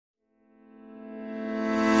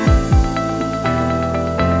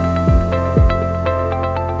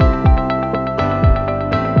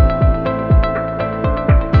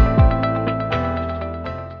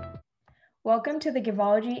to the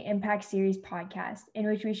Givology Impact Series podcast, in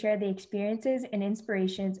which we share the experiences and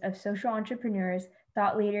inspirations of social entrepreneurs,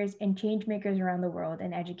 thought leaders, and change makers around the world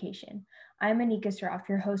in education. I'm Anika Saraff,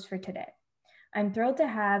 your host for today. I'm thrilled to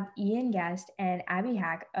have Ian Guest and Abby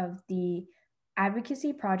Hack of the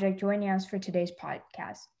Advocacy Project joining us for today's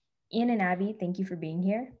podcast. Ian and Abby, thank you for being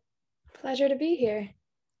here. Pleasure to be here.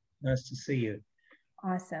 Nice to see you.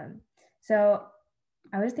 Awesome. So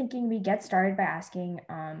I was thinking we get started by asking,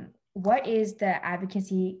 what is the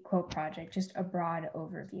Advocacy Project? Just a broad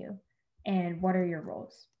overview. And what are your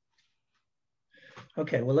roles?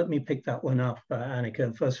 Okay, well, let me pick that one up,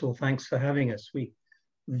 Annika. First of all, thanks for having us. We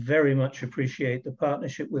very much appreciate the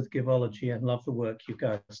partnership with Givology and love the work you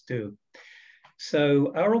guys do.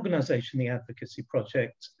 So our organization, the Advocacy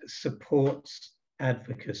Project, supports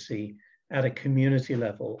advocacy at a community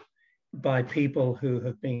level by people who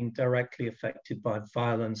have been directly affected by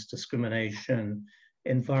violence, discrimination,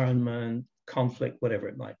 environment, conflict, whatever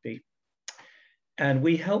it might be. And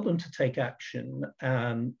we help them to take action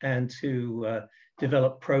and to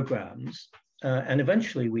develop programs. And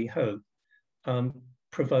eventually, we hope,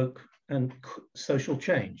 provoke social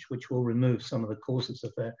change, which will remove some of the causes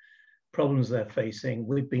of their problems they're facing.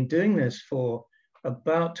 We've been doing this for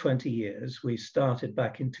about 20 years. We started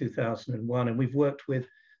back in 2001, and we've worked with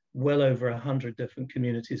well over 100 different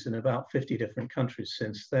communities in about 50 different countries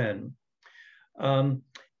since then.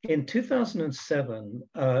 In 2007,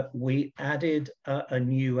 we added a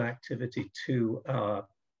new activity to our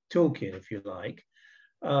toolkit, if you like,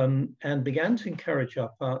 and began to encourage our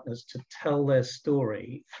partners to tell their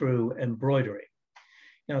story through embroidery.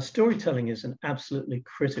 Now, storytelling is an absolutely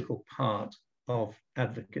critical part of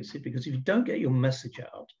advocacy, because if you don't get your message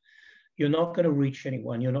out, you're not going to reach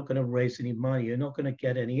anyone, you're not going to raise any money, you're not going to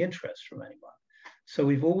get any interest from anyone. So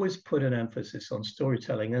we've always put an emphasis on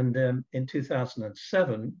storytelling. And in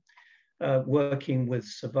 2007, working with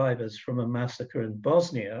survivors from a massacre in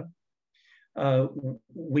Bosnia,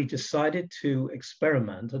 we decided to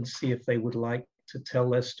experiment and see if they would like to tell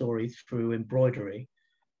their story through embroidery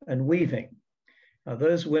and weaving.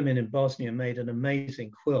 Those women in Bosnia made an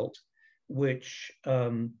amazing quilt which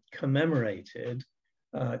commemorated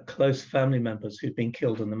close family members who'd been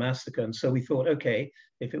killed in the massacre. And so we thought, okay,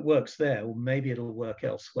 if it works there, well, maybe it'll work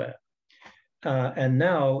elsewhere. And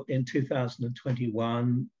now in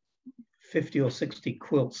 2021, 50 or 60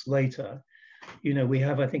 quilts later, you know, we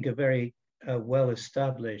have, I think, a very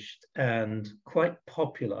well-established and quite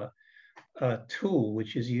popular tool,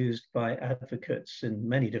 which is used by advocates in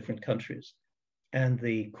many different countries. And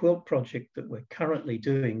the quilt project that we're currently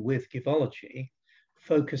doing with Givology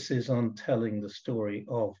focuses on telling the story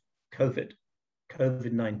of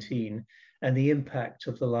COVID-19, and the impact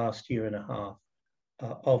of the last year and a half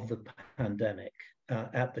of the pandemic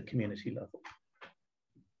at the community level.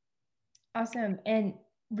 Awesome. And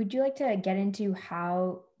would you like to get into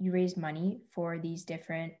how you raise money for these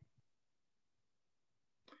different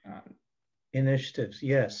initiatives?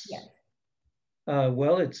 Yes. Yes.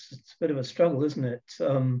 Well, it's a bit of a struggle, isn't it?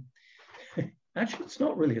 Actually, it's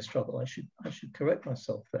not really a struggle. I should correct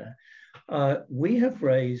myself there. We have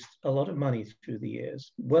raised a lot of money through the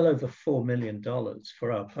years, well over $4 million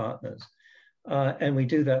for our partners. And we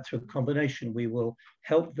do that through a combination. We will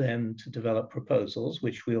help them to develop proposals,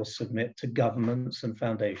 which we'll submit to governments and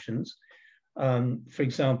foundations. For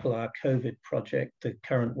example, our COVID project, the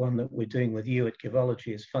current one that we're doing with you at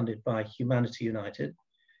Givology, is funded by Humanity United,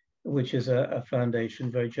 which is a foundation,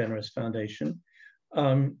 very generous foundation.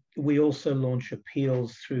 We also launch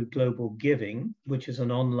appeals through Global Giving, which is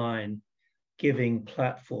an online giving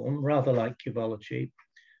platform, rather like Givology.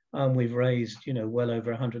 We've raised, you know, well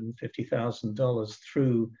over $150,000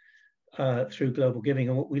 through Global Giving.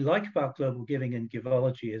 And what we like about Global Giving and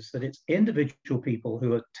Givology is that it's individual people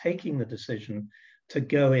who are taking the decision to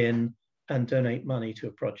go in and donate money to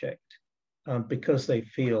a project because they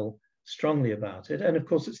feel strongly about it. And of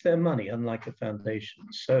course, it's their money, unlike a foundation.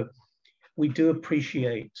 So we do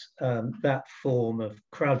appreciate that form of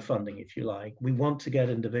crowdfunding, if you like. We want to get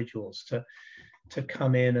individuals to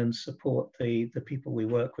come in and support the people we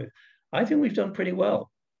work with. I think we've done pretty well.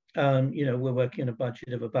 You know, we're working on a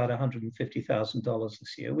budget of about $150,000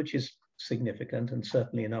 this year, which is significant and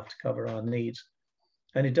certainly enough to cover our needs.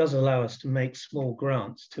 And it does allow us to make small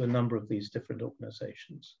grants to a number of these different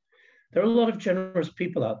organizations. There are a lot of generous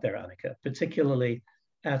people out there, Annika, particularly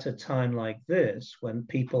at a time like this when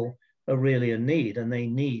people are really in need and they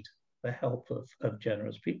need the help of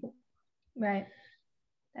generous people. Right.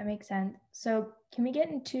 That makes sense. So can we get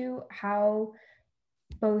into how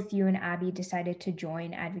both you and Abby decided to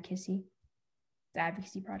join the Advocacy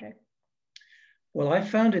Project? Well, I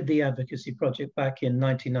founded the Advocacy Project back in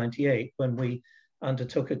 1998 when we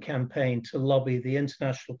undertook a campaign to lobby the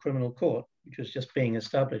International Criminal Court, which was just being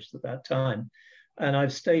established at that time. And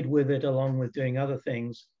I've stayed with it along with doing other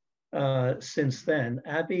things since then.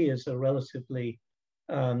 Abby is a relatively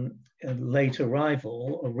a late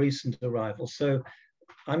arrival, a recent arrival. So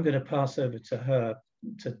I'm going to pass over to her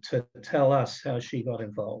to tell us how she got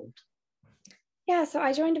involved. Yeah, so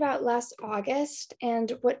I joined about last August,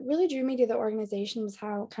 and what really drew me to the organization was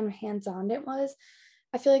how kind of hands-on it was.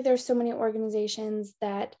 I feel like there's so many organizations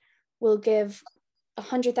that will give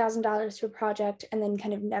 $100,000 to a project and then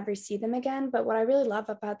kind of never see them again. But what I really love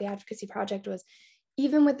about the Advocacy Project was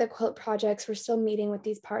even with the quilt projects, we're still meeting with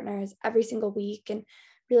these partners every single week and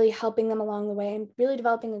really helping them along the way and really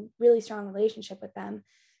developing a really strong relationship with them.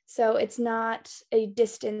 So it's not a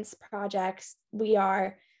distance project. We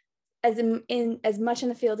are as much in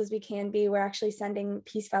the field as we can be. We're actually sending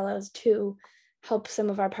Peace Fellows to help some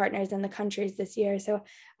of our partners in the countries this year. So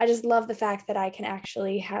I just love the fact that I can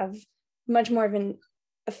actually have much more of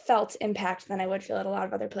a felt impact than I would feel at a lot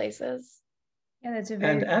of other places. Yeah, that's a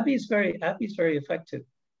very... And Abby's very effective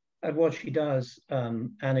at what she does,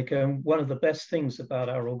 Annika. And one of the best things about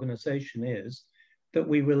our organization is that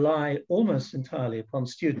we rely almost entirely upon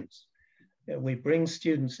students. We bring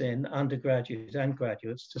students in, undergraduates and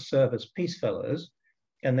graduates, to serve as Peace Fellows,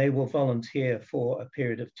 and they will volunteer for a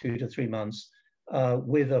period of 2 to 3 months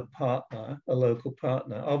with a partner, a local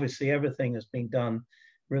partner. Obviously, everything has been done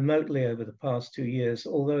remotely over the past 2 years,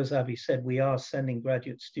 although, as Abby said, we are sending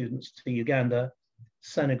graduate students to Uganda,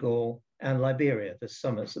 Senegal, and Liberia this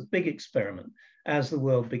summer. It's a big experiment as the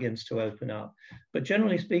world begins to open up. But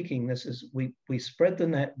generally speaking, this is we spread the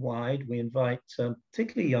net wide. We invite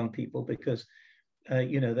particularly young people because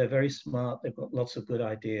they're very smart. They've got lots of good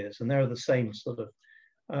ideas, and they're the same sort of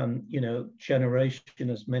generation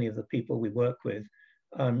as many of the people we work with.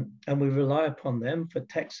 And we rely upon them for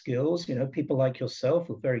tech skills. People like yourself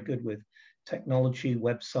are very good with technology,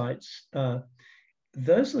 websites.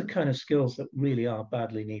 Those are the kind of skills that really are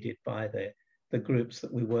badly needed by the groups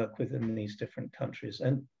that we work with in these different countries.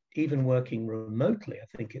 And even working remotely,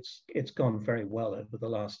 I think it's gone very well over the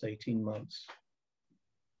last 18 months.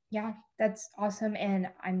 Yeah, that's awesome. And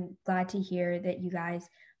I'm glad to hear that you guys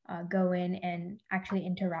go in and actually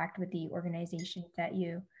interact with the organizations that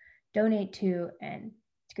you donate to. And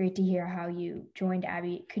it's great to hear how you joined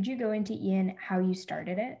Abby. Could you go into, Ian, how you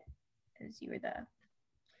started it, as you were the...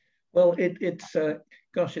 Well, it's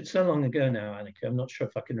so long ago now, Annika. I'm not sure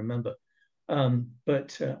if I can remember,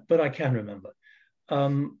 but I can remember.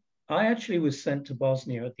 I actually was sent to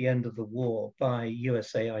Bosnia at the end of the war by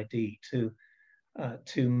USAID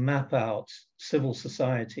to map out civil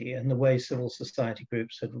society and the way civil society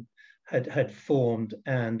groups had formed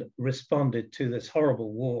and responded to this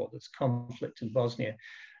horrible war, this conflict in Bosnia.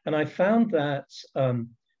 And I found that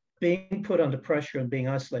being put under pressure and being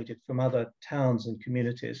isolated from other towns and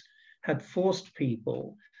communities had forced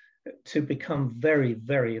people to become very,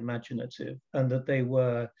 very imaginative, and that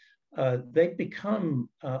they'd become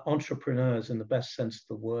entrepreneurs in the best sense of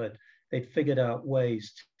the word. They'd figured out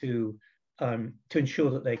ways to ensure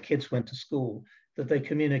that their kids went to school, that they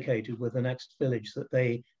communicated with the next village, that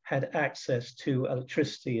they had access to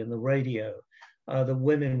electricity and the radio. The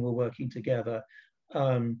women were working together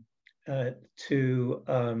to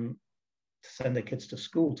send their kids to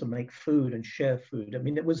school, to make food and share food. I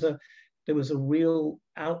mean, there was a real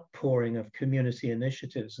outpouring of community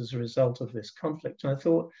initiatives as a result of this conflict. And I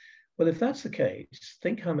thought, well, if that's the case,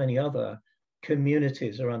 think how many other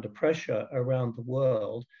communities are under pressure around the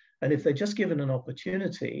world. And if they're just given an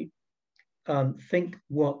opportunity, think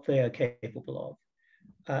what they are capable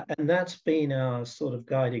of. And that's been our sort of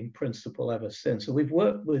guiding principle ever since. So we've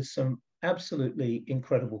worked with some absolutely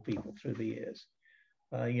incredible people through the years.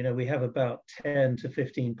 We have about 10 to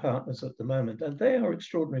 15 partners at the moment, and they are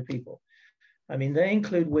extraordinary people. I mean, they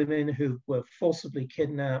include women who were forcibly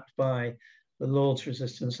kidnapped by the Lord's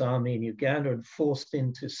Resistance Army in Uganda and forced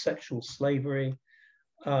into sexual slavery.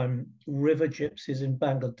 River gypsies in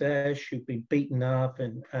Bangladesh who've been beaten up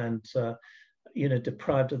and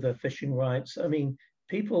deprived of their fishing rights. I mean,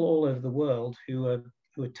 people all over the world who are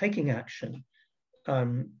taking action,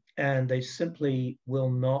 and they simply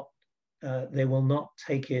will not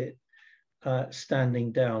take it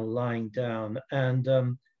standing down, lying down.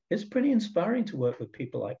 And it's pretty inspiring to work with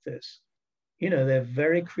people like this. They're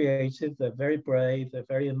very creative, they're very brave, they're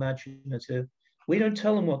very imaginative. We don't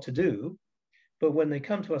tell them what to do, but when they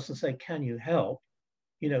come to us and say, can you help?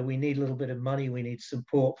 We need a little bit of money, we need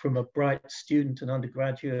support from a bright student and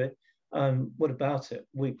undergraduate. What about it?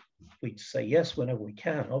 We say yes whenever we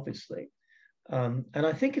can, obviously. And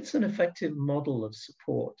I think it's an effective model of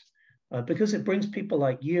support because it brings people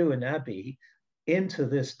like you and Abby into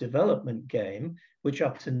this development game, which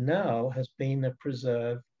up to now has been the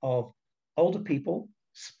preserve of older people,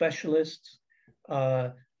 specialists,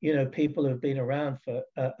 people who've been around for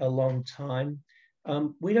a long time.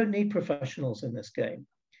 We don't need professionals in this game.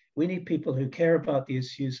 We need people who care about the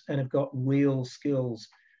issues and have got real skills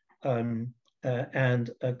and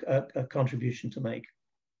a contribution to make.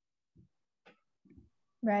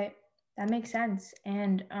 Right. That makes sense.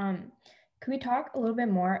 And could we talk a little bit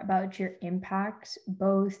more about your impacts,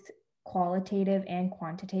 both qualitative and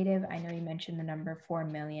quantitative? I know you mentioned the number 4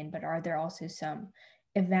 million, but are there also some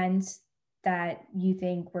events that you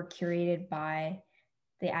think were curated by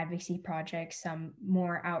the advocacy project, some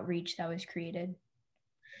more outreach that was created?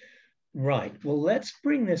 Right. Well, let's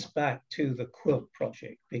bring this back to the Quilt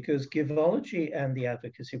Project, because Givology and the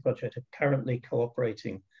Advocacy Project are currently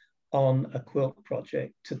cooperating on a quilt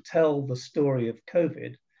project to tell the story of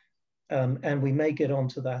COVID. And we may get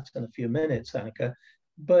onto that in a few minutes, Annika.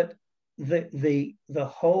 But the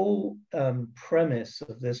whole premise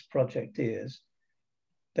of this project is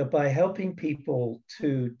that by helping people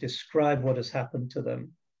to describe what has happened to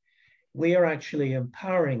them, we are actually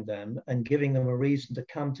empowering them and giving them a reason to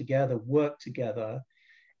come together, work together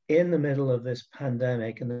in the middle of this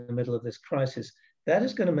pandemic, in the middle of this crisis. That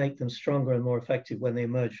is going to make them stronger and more effective when they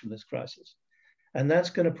emerge from this crisis. And that's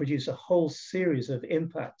going to produce a whole series of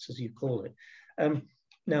impacts, as you call it.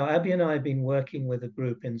 Now, Abby and I have been working with a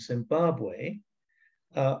group in Zimbabwe,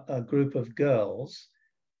 a group of girls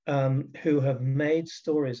who have made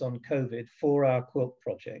stories on COVID for our quilt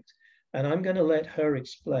project. And I'm going to let her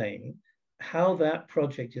explain how that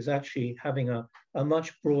project is actually having a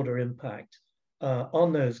much broader impact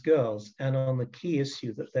on those girls and on the key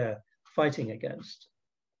issue that they're fighting against.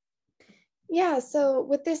 Yeah, so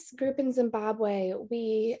with this group in Zimbabwe,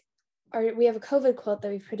 we have a COVID quilt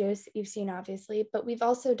that we've produced, that you've seen obviously, but we've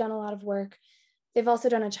also done a lot of work. They've also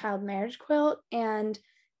done a child marriage quilt, and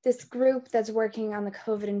this group that's working on the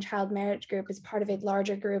COVID and child marriage group is part of a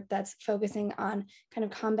larger group that's focusing on kind of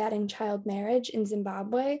combating child marriage in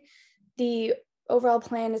Zimbabwe. The overall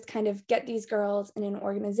plan is kind of get these girls in an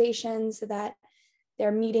organization so that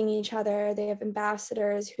they're meeting each other. They have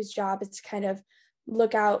ambassadors whose job is to kind of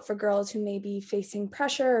look out for girls who may be facing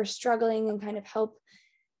pressure or struggling and kind of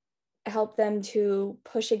help them to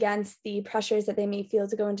push against the pressures that they may feel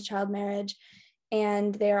to go into child marriage.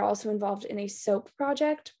 And they are also involved in a soap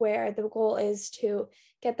project where the goal is to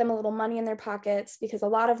get them a little money in their pockets, because a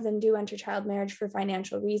lot of them do enter child marriage for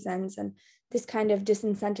financial reasons. And this kind of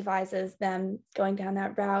disincentivizes them going down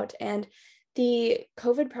that route. And the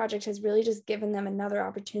COVID project has really just given them another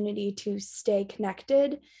opportunity to stay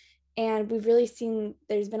connected. And we've really seen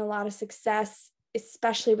there's been a lot of success,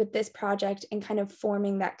 especially with this project, in kind of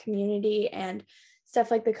forming that community. And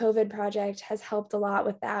stuff like the COVID project has helped a lot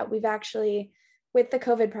with that. We've actually, with the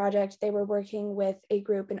COVID project, they were working with a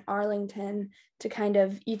group in Arlington to kind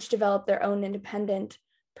of each develop their own independent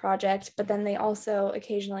project, but then they also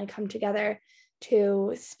occasionally come together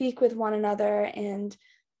to speak with one another and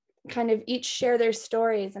kind of each share their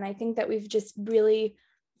stories. And I think that we've just really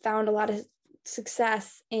found a lot of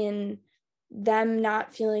success in them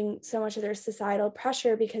not feeling so much of their societal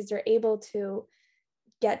pressure, because they're able to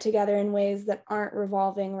get together in ways that aren't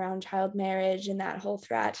revolving around child marriage and that whole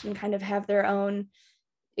threat, and kind of have their own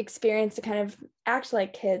experience to kind of act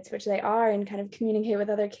like kids, which they are, and kind of communicate with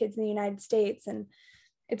other kids in the United States. And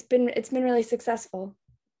it's been really successful.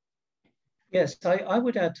 Yes, I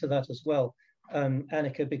would add to that as well,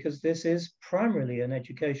 Annika, because this is primarily an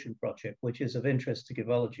education project, which is of interest to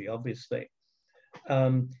Givology, obviously.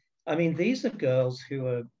 I mean, these are girls who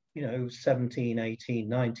are, 17, 18,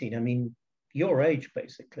 19. I mean, your age,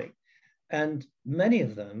 basically. And many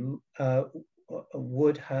of them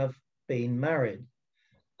would have been married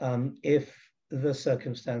if the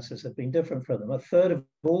circumstances had been different for them. A third of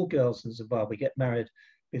all girls in Zimbabwe get married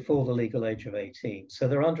before the legal age of 18. So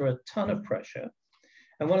they're under a ton of pressure.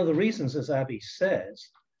 And one of the reasons, as Abby says,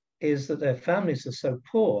 is that their families are so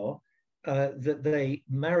poor that they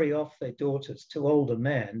marry off their daughters to older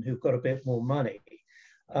men who've got a bit more money.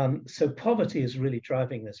 So poverty is really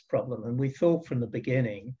driving this problem. And we thought from the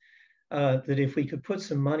beginning that if we could put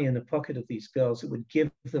some money in the pocket of these girls, it would give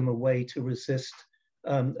them a way to resist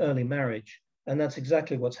early marriage. And that's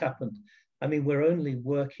exactly what's happened. I mean, we're only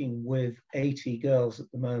working with 80 girls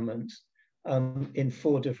at the moment in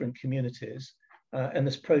 4 different communities. And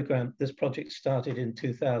this project started in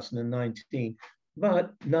 2019,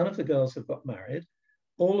 but none of the girls have got married.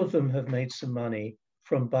 All of them have made some money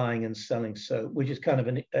from buying and selling soap, which is kind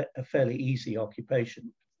of a fairly easy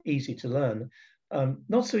occupation, easy to learn,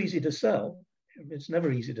 not so easy to sell. It's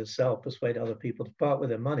never easy to sell, persuade other people to part with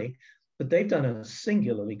their money, but they've done a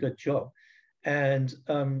singularly good job. And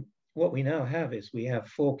what we now have is we have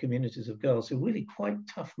 4 communities of girls who are really quite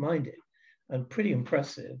tough-minded and pretty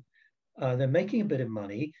impressive. They're making a bit of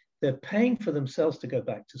money. They're paying for themselves to go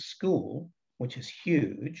back to school, which is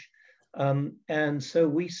huge. And so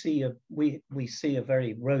we see a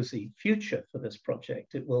very rosy future for this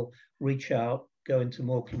project. It will reach out, go into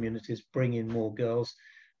more communities, bring in more girls.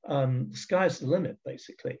 The sky's the limit,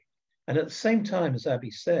 basically. And at the same time, as Abby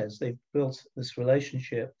says, they've built this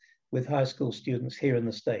relationship with high school students here in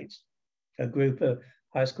the States, a group of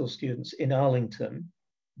high school students in Arlington,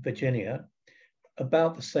 Virginia,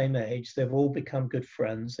 about the same age. They've all become good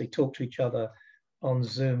friends. They talk to each other on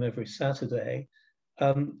Zoom every Saturday.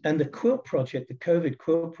 And the Quilt Project, the COVID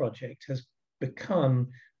Quilt Project, has become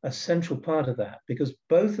a central part of that, because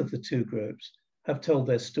both of the 2 groups have told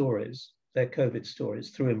their stories, their COVID stories,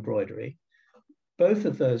 through embroidery. Both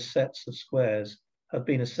of those sets of squares have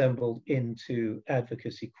been assembled into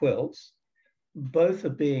advocacy quilts. Both are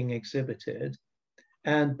being exhibited,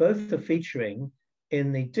 and both are featuring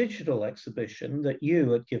in the digital exhibition that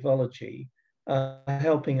you at Giveology are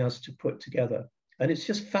helping us to put together. And it's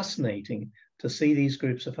just fascinating to see these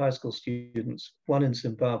groups of high school students, one in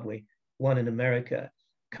Zimbabwe, one in America,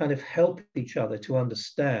 kind of help each other to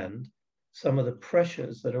understand some of the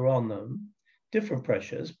pressures that are on them, different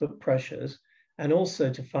pressures, but pressures, and also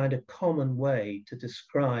to find a common way to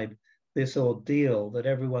describe this ordeal that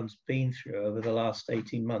everyone's been through over the last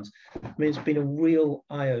 18 months. I mean, it's been a real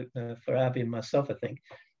eye-opener for Abby and myself, I think.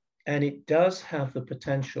 And it does have the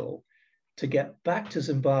potential to get back to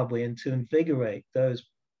Zimbabwe and to invigorate those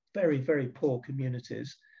very, very poor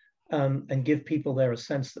communities, and give people there a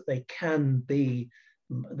sense that they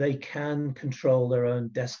can control their own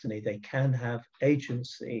destiny. They can have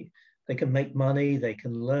agency. They can make money, they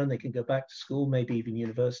can learn, they can go back to school, maybe even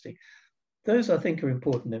university. Those, I think, are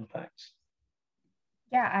important impacts.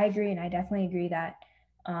 Yeah, I agree. And I definitely agree that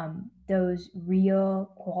those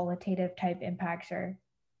real qualitative type impacts are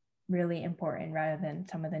really important rather than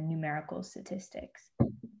some of the numerical statistics.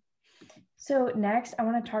 So next, I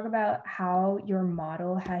want to talk about how your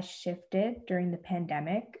model has shifted during the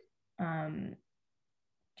pandemic.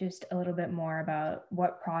 Just a little bit more about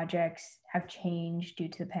what projects have changed due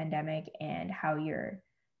to the pandemic and how you're,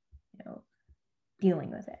 dealing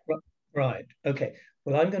with it. Right. Okay.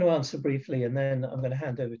 Well, I'm going to answer briefly, and then I'm going to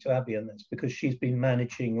hand over to Abby on this, because she's been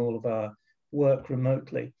managing all of our work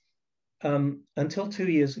remotely. Until 2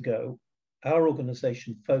 years ago, our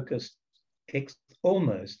organization focused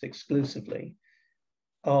almost exclusively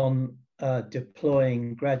on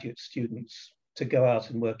deploying graduate students to go out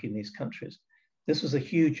and work in these countries. This was a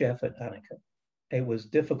huge effort, Annika. It was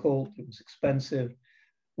difficult, it was expensive.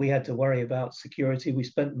 We had to worry about security. We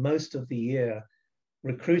spent most of the year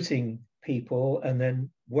recruiting people and then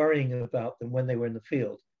worrying about them when they were in the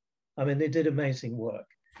field. I mean, they did amazing work.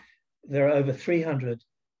 There are over 300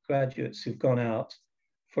 graduates who've gone out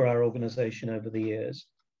for our organization over the years.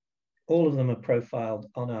 All of them are profiled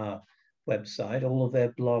on our website. All of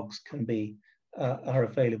their blogs are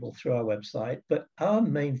available through our website. But our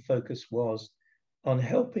main focus was on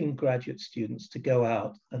helping graduate students to go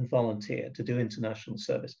out and volunteer to do international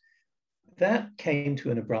service. That came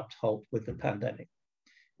to an abrupt halt with the pandemic.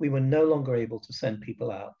 We were no longer able to send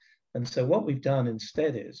people out. And so what we've done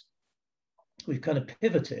instead is we've kind of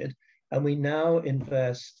pivoted, and we now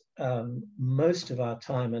invest most of our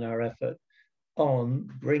time and our effort on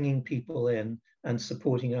bringing people in and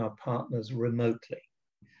supporting our partners remotely.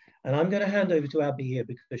 And I'm going to hand over to Abby here,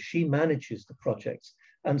 because she manages the projects,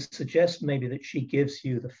 and suggest maybe that she gives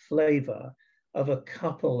you the flavor of a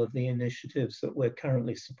couple of the initiatives that we're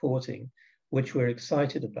currently supporting, which we're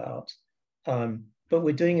excited about. But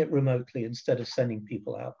we're doing it remotely instead of sending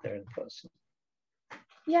people out there in person.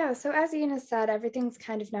 Yeah, so as Ina said, everything's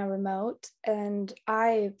kind of now remote. And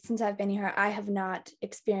since I've been here, I have not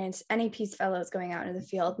experienced any Peace Fellows going out into the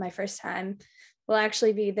field. My first time will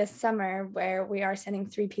actually be this summer, where we are sending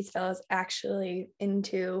 3 Peace Fellows actually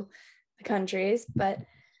into the countries. But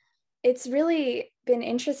it's really been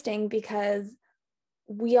interesting because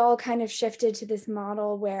we all kind of shifted to this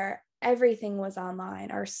model where everything was online,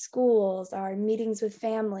 our schools, our meetings with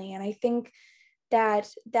family. And I think that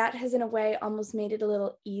has in a way almost made it a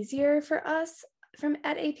little easier for us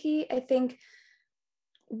at AP. I think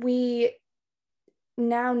we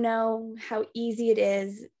now know how easy it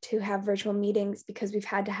is to have virtual meetings because we've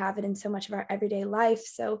had to have it in so much of our everyday life.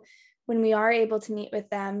 So when we are able to meet with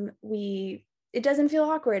them, it doesn't feel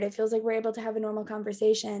awkward. It feels like we're able to have a normal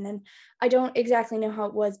conversation. And I don't exactly know how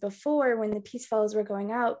it was before when the Peace Fellows were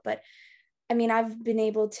going out, but I mean, I've been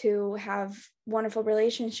able to have wonderful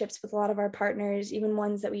relationships with a lot of our partners, even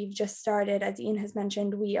ones that we've just started. As Ian has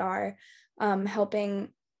mentioned, we are helping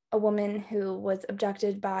a woman who was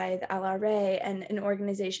abducted by the LRA and an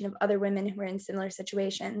organization of other women who were in similar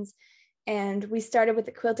situations. And we started with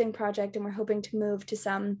the quilting project, and we're hoping to move to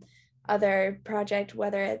some other project,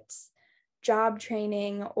 whether it's job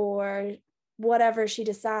training or whatever she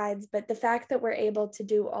decides. But the fact that we're able to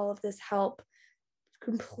do all of this help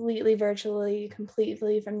completely virtually,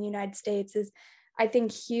 completely from the United States is, I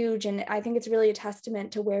think, huge. And I think it's really a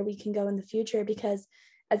testament to where we can go in the future, because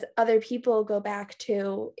as other people go back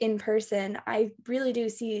to in person, I really do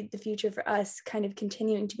see the future for us kind of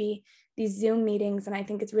continuing to be these Zoom meetings. And I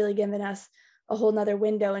think it's really given us a whole nother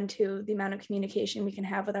window into the amount of communication we can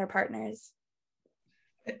have with our partners.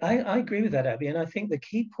 I agree with that, Abby. And I think the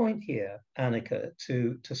key point here, Annika,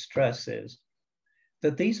 to stress is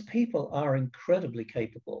that these people are incredibly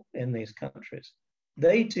capable in these countries.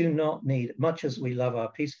 They do not need, much as we love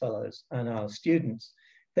our Peace Fellows and our students,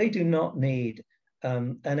 they do not need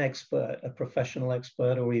an expert, a professional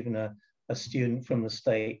expert, or even a student from the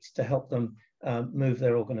States to help them move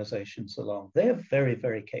their organizations along. They're very,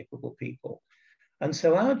 very capable people. And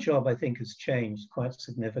so our job, I think, has changed quite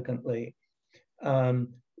significantly.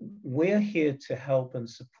 We're here to help and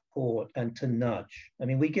support and to nudge. I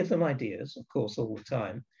mean, we give them ideas, of course, all the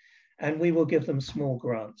time, and we will give them small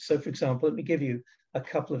grants. So, for example, let me give you a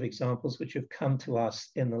couple of examples which have come to us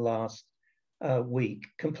in the last week,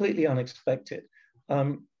 completely unexpected.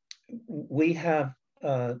 We have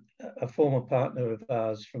a former partner of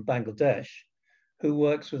ours from Bangladesh who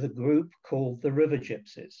works with a group called the River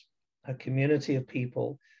Gypsies, a community of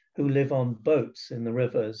people who live on boats in the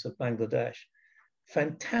rivers of Bangladesh.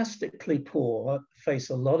 Fantastically poor,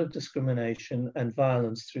 face a lot of discrimination and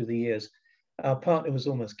violence through the years. Our partner was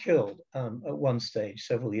almost killed at one stage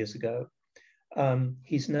several years ago.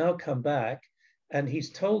 He's now come back, and he's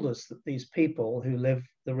told us that these people who live,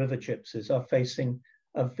 the River Gypsies, are facing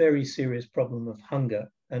a very serious problem of hunger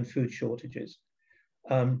and food shortages.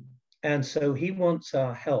 And so he wants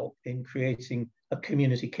our help in creating a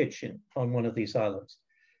community kitchen on one of these islands.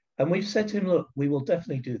 And we've said to him, look, we will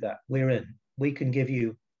definitely do that. We're in. We can give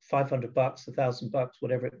you $500, $1,000,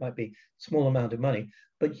 whatever it might be, small amount of money,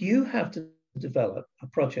 but you have to develop a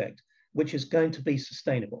project which is going to be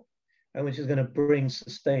sustainable and which is going to bring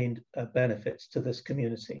sustained benefits to this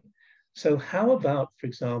community. So how about, for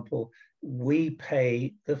example, we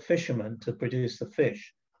pay the fishermen to produce the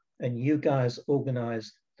fish and you guys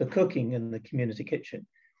organize the cooking in the community kitchen?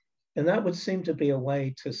 And that would seem to be a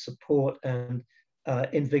way to support and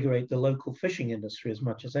invigorate the local fishing industry as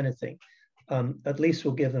much as anything. At least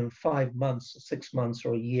we'll give them 5 months, 6 months,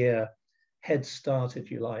 or a year head start,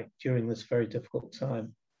 if you like, during this very difficult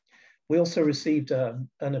time. We also received an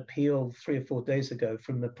appeal 3 or 4 days ago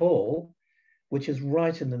from Nepal, which is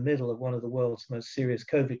right in the middle of one of the world's most serious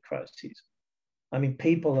COVID crises. I mean,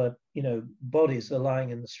 people are, bodies are lying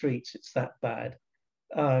in the streets. It's that bad.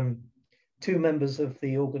 2 members of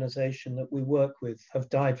the organization that we work with have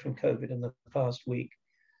died from COVID in the past week.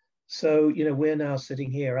 So, we're now sitting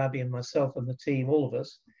here, Abby and myself and the team, all of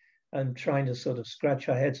us, and trying to sort of scratch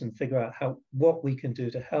our heads and figure out what we can do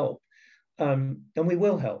to help. And we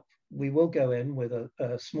will help. We will go in with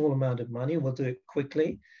a small amount of money. We'll do it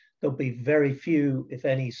quickly. There'll be very few, if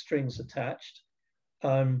any, strings attached.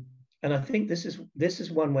 And I think this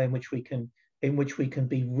is one way in which we can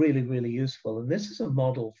be really, really useful. And this is a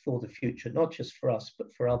model for the future, not just for us,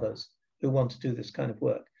 but for others who want to do this kind of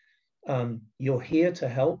work. You're here to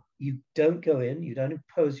help. You don't go in, you don't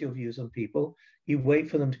impose your views on people. You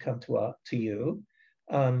wait for them to come to you.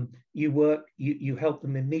 You help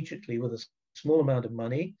them immediately with a small amount of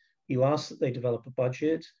money. You ask that they develop a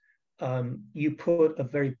budget. You put a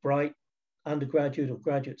very bright undergraduate or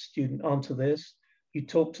graduate student onto this. You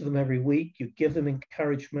talk to them every week. You give them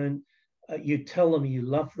encouragement. You tell them you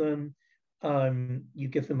love them. You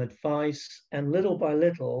give them advice. And little by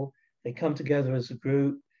little, they come together as a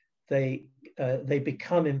group. They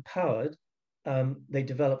become empowered. They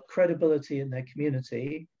develop credibility in their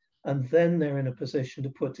community. And then they're in a position to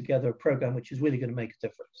put together a program which is really going to make a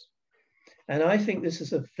difference. And I think this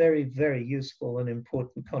is a very, very useful and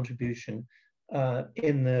important contribution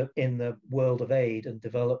in the world of aid and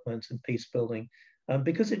development and peace building,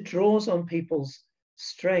 because it draws on people's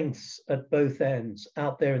strengths at both ends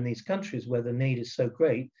out there in these countries where the need is so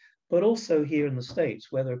great, but also here in the States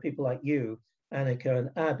where there are people like you, Annika and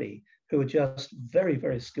Abby, who are just very,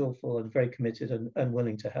 very skillful and very committed and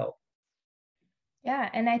willing to help. Yeah,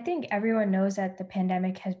 and I think everyone knows that the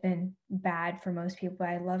pandemic has been bad for most people.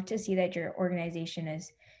 I love to see that your organization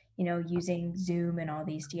is, using Zoom and all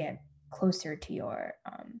these to get closer to your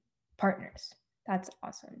partners. That's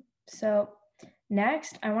awesome. So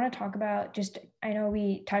next, I want to talk about I know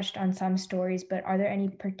we touched on some stories, but are there any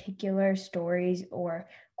particular stories or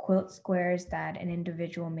quilt squares that an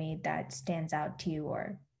individual made that stands out to you,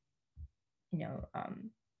 or,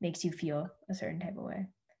 makes you feel a certain type of way?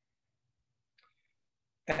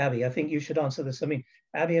 Abby, I think you should answer this. I mean,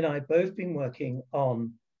 Abby and I have both been working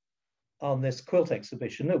on this quilt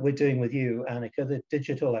exhibition that we're doing with you, Annika, the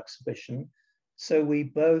digital exhibition. So we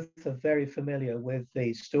both are very familiar with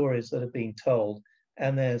the stories that are being told,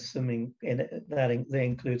 and there's some in it that they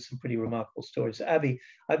include some pretty remarkable stories. Abby,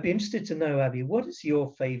 I'd be interested to know, Abby, what is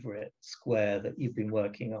your favorite square that you've been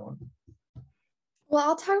working on? Well,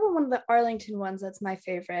 I'll talk about one of the Arlington ones that's my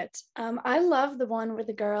favorite. I love the one where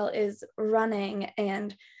the girl is running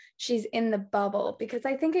and she's in the bubble, because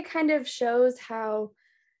I think it kind of shows how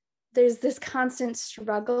there's this constant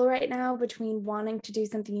struggle right now between wanting to do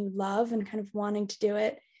something you love and kind of wanting to do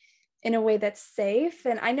it in a way that's safe.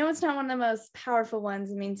 And I know it's not one of the most powerful ones.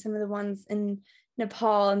 I mean, some of the ones in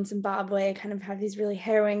Nepal and Zimbabwe kind of have these really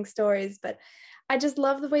harrowing stories, but I just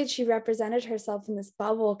love the way she represented herself in this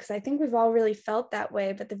bubble, because I think we've all really felt that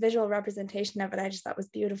way, but the visual representation of it, I just thought was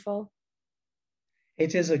beautiful.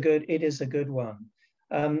 It is a good one.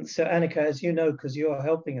 So Annika, as you know, because you're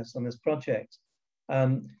helping us on this project,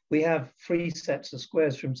 we have 3 sets of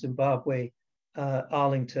squares from Zimbabwe,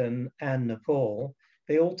 Arlington, and Nepal.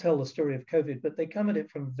 They all tell the story of COVID, but they come at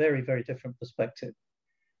it from a very, very different perspective.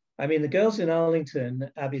 I mean, the girls in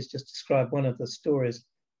Arlington, Abby's just described one of the stories,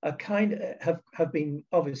 have been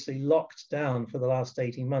obviously locked down for the last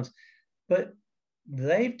 18 months, but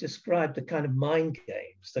they've described the kind of mind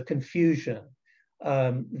games, the confusion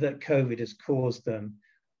that COVID has caused them.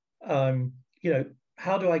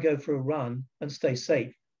 How do I go for a run and stay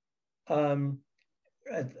safe? The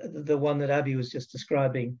one that Abby was just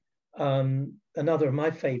describing. Another of my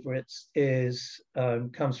favorites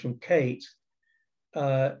comes from Kate,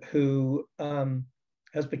 who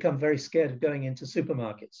has become very scared of going into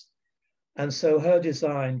supermarkets. And so her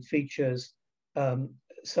design features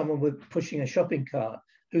someone with pushing a shopping cart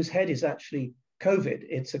whose head is actually COVID.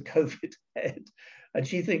 It's a COVID head. And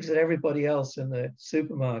she thinks that everybody else in the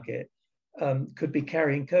supermarket could be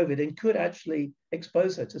carrying COVID and could actually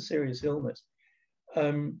expose her to serious illness.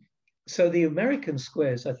 So the American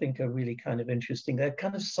squares, I think, are really kind of interesting. They're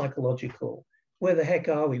kind of psychological. Where the heck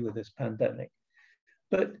are we with this pandemic?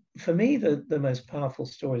 But for me, the most powerful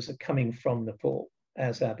stories are coming from Nepal,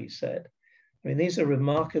 as Abby said. I mean, these are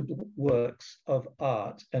remarkable works of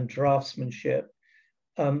art and draftsmanship,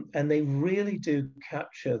 and they really do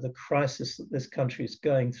capture the crisis that this country is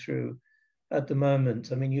going through at the moment.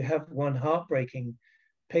 I mean, you have one heartbreaking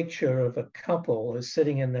picture of a couple who's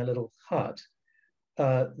sitting in their little hut.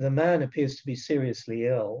 The man appears to be seriously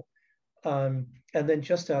ill. And then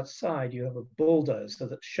just outside, you have a bulldozer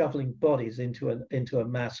that's shoveling bodies into a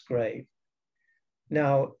mass grave.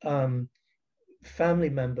 Now, family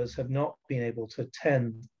members have not been able to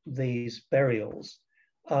attend these burials,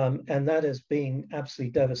 and that has been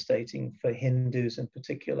absolutely devastating for Hindus in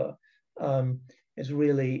particular. It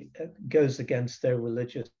really goes against their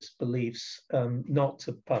religious beliefs not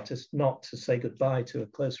to say goodbye to a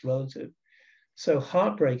close relative. So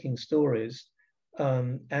heartbreaking stories.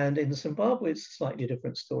 And in Zimbabwe, it's a slightly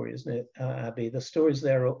different story, isn't it, Abby? The stories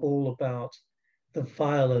there are all about the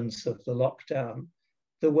violence of the lockdown,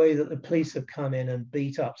 the way that the police have come in and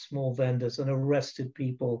beat up small vendors and arrested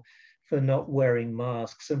people for not wearing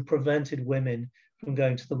masks and prevented women from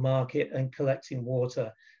going to the market and collecting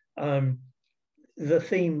water. The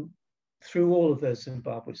theme through all of those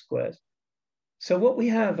Zimbabwe squares. So what we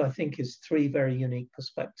have, I think, is 3 very unique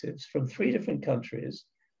perspectives from 3 different countries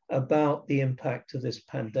about the impact of this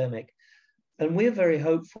pandemic. And we're very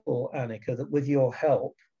hopeful, Annika, that with your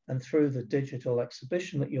help and through the digital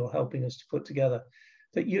exhibition that you're helping us to put together,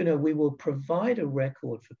 that, we will provide a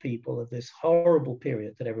record for people of this horrible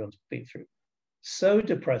period that everyone's been through. So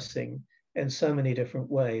depressing in so many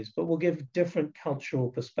different ways, but we'll give different cultural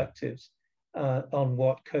perspectives on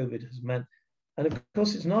what COVID has meant. And of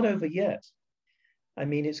course, it's not over yet. I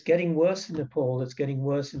mean, it's getting worse in Nepal, it's getting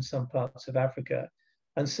worse in some parts of Africa.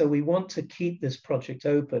 And so we want to keep this project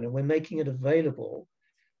open, and we're making it available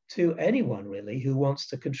to anyone really who wants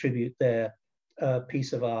to contribute their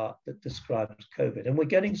piece of art that describes COVID. And we're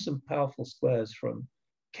getting some powerful squares from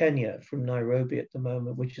Kenya, from Nairobi at the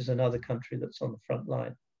moment, which is another country that's on the front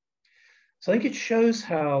line. So I think it shows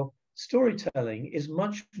how storytelling is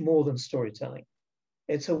much more than storytelling.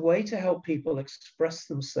 It's a way to help people express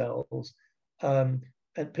themselves, and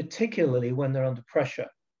particularly when they're under pressure.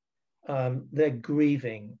 They're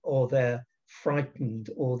grieving or they're frightened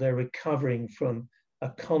or they're recovering from a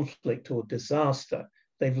conflict or disaster.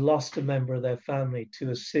 They've lost a member of their family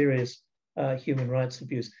to a serious human rights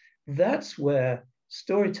abuse. That's where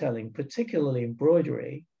storytelling, particularly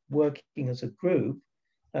embroidery, working as a group,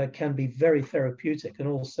 can be very therapeutic and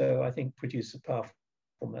also, I think, produce a powerful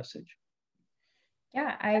message.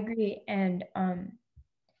 Yeah, I agree. And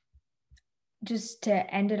just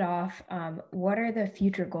to end it off, what are the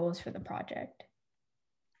future goals for the project?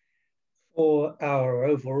 For our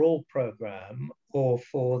overall program, or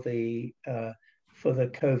for the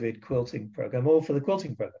COVID quilting program, or for the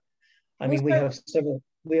quilting program? I mean, we have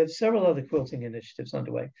several other quilting initiatives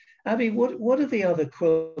underway. Abby, what are the other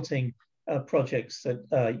quilting projects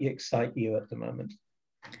that excite you at the moment?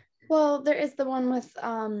 Well, there is the one with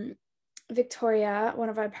Victoria, one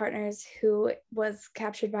of our partners, who was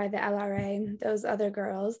captured by the LRA and those other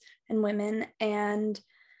girls and women. And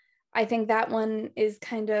I think that one is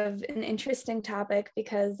kind of an interesting topic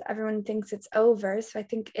because everyone thinks it's over. So I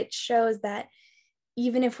think it shows that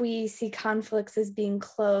even if we see conflicts as being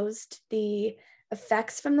closed, the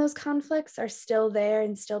effects from those conflicts are still there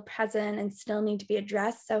and still present and still need to be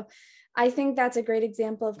addressed. So I think that's a great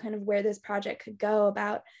example of kind of where this project could go,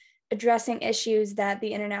 about addressing issues that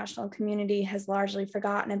the international community has largely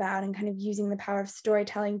forgotten about and kind of using the power of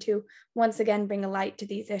storytelling to once again bring a light to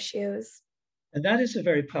these issues. And that is a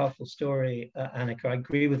very powerful story, Annika. I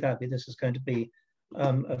agree with Abby. This is going to be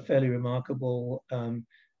a fairly remarkable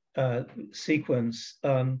sequence.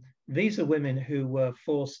 These are women who were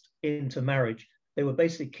forced into marriage. They were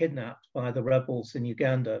basically kidnapped by the rebels in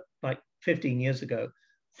Uganda like 15 years ago,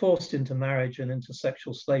 forced into marriage and into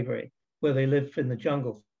sexual slavery, where they lived in the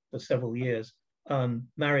jungle for several years,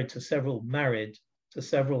 married to several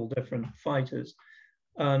different fighters.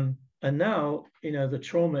 And now, the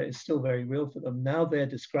trauma is still very real for them. Now they're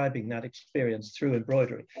describing that experience through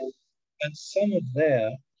embroidery. And some of their,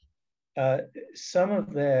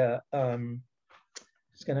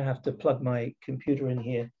 just going to have to plug my computer in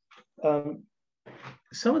here.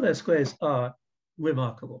 Some of their squares are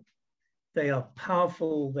remarkable. They are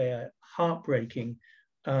powerful, they're heartbreaking,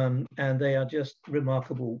 and they are just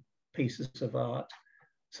remarkable pieces of art.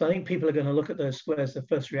 So I think people are going to look at those squares. The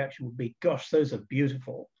first reaction would be, gosh, those are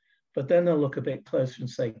beautiful. But then they'll look a bit closer and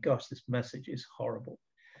say, gosh, this message is horrible.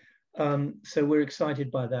 So we're excited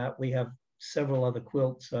by that. We have several other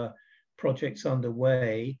quilt projects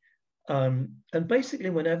underway. And basically,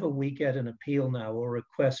 whenever we get an appeal now or a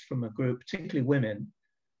request from a group, particularly women,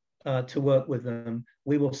 to work with them,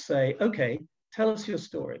 we will say, okay, tell us your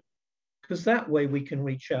story. Because that way we can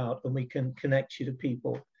reach out and we can connect you to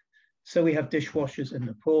people. So we have dishwashers in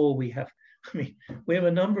Nepal. We have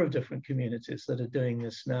a number of different communities that are doing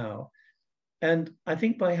this now. And I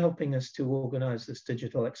think by helping us to organize this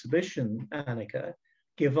digital exhibition, Annika,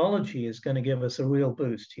 Giveology is going to give us a real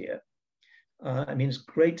boost here. It's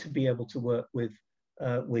great to be able to work with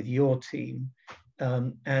your team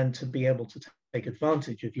and to be able to take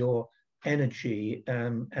advantage of your energy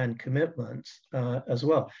and commitment as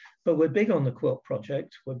well. But we're big on the quilt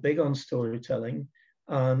project. We're big on storytelling.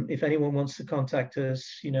 If anyone wants to contact us,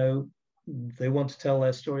 they want to tell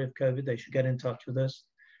their story of COVID, they should get in touch with us.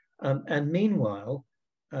 And meanwhile,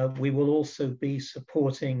 we will also be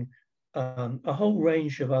supporting a whole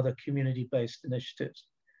range of other community-based initiatives,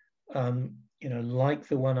 like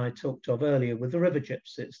the one I talked of earlier with the River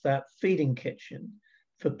Gypsies, that feeding kitchen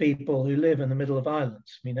for people who live in the middle of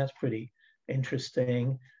islands. That's pretty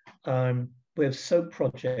interesting. We have soap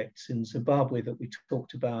projects in Zimbabwe that we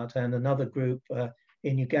talked about, and another group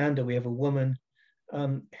in Uganda. We have a woman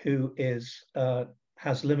who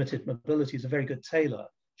has limited mobility, is a very good tailor.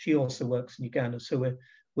 She also works in Uganda, so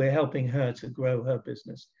we're helping her to grow her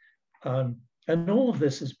business. And all of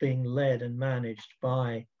this is being led and managed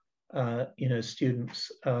by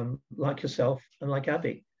students like yourself and like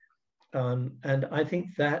Abby. And I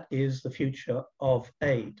think that is the future of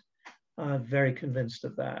aid. I'm very convinced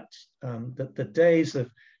of that. That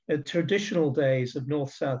the traditional days of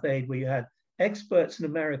North-South aid, where you had experts in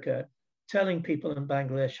America telling people in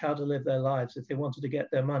Bangladesh how to live their lives if they wanted to get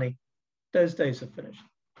their money, those days are finished.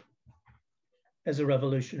 As a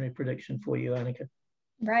revolutionary prediction for you, Annika.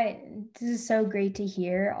 Right. This is so great to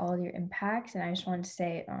hear all your impacts. And I just want to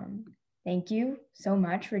say thank you so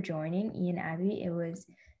much for joining, Ian, Abby. It was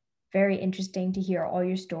very interesting to hear all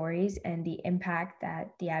your stories and the impact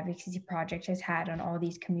that the Advocacy Project has had on all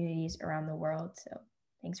these communities around the world. So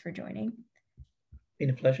thanks for joining. Been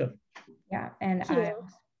a pleasure. Yeah. And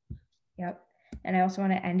I also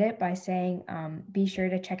want to end it by saying, be sure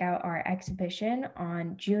to check out our exhibition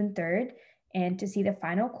on June 3rd and to see the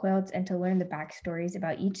final quilts and to learn the backstories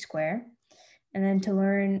about each square. And then to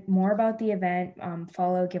learn more about the event,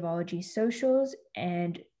 follow Giveology's socials.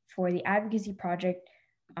 And for the advocacy project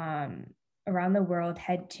around the world,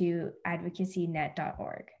 head to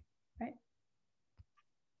advocacynet.org. Right?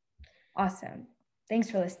 Awesome. Thanks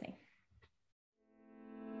for listening.